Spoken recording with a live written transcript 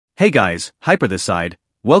Hey guys, Hyper this side,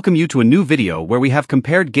 welcome you to a new video where we have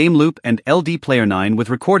compared Gameloop and LD Player 9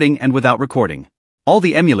 with recording and without recording. All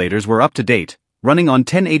the emulators were up to date, running on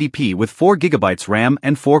 1080p with 4GB RAM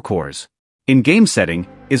and 4 cores. In-game setting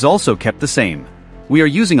is also kept the same. We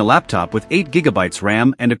are using a laptop with 8GB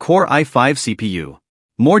RAM and a Core i5 CPU.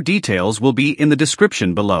 More details will be in the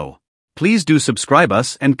description below. Please do subscribe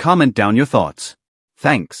us and comment down your thoughts.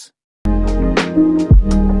 Thanks.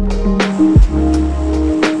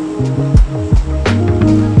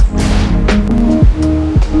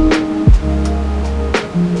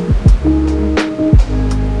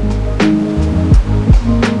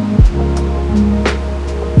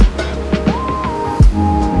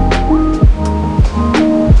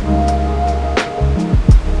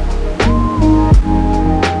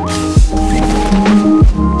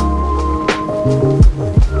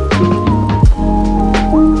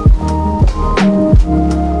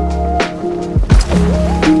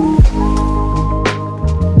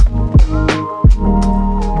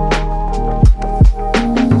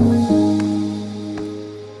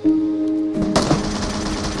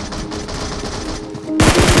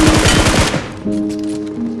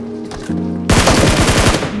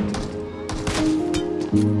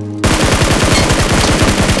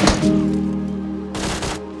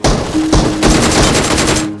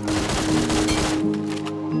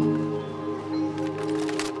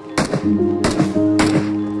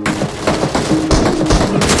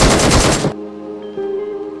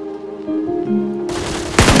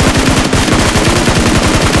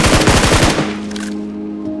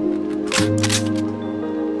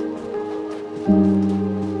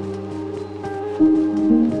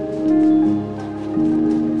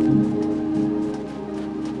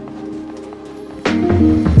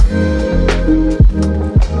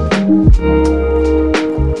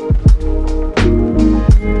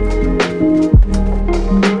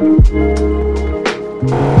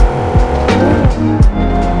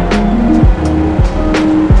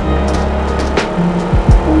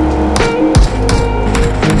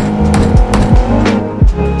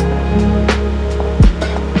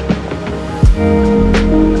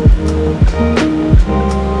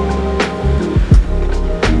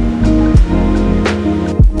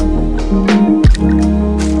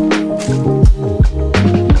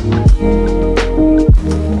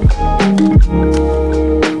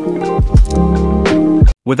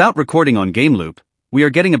 Without recording on Gameloop, we are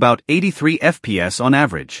getting about 83 FPS on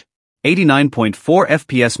average, 89.4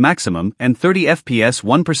 FPS maximum and 30 FPS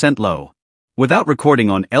 1% low. Without recording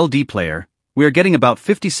on LD Player, we are getting about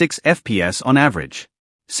 56 FPS on average,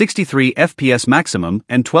 63 FPS maximum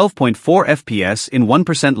and 12.4 FPS in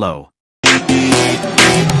 1% low.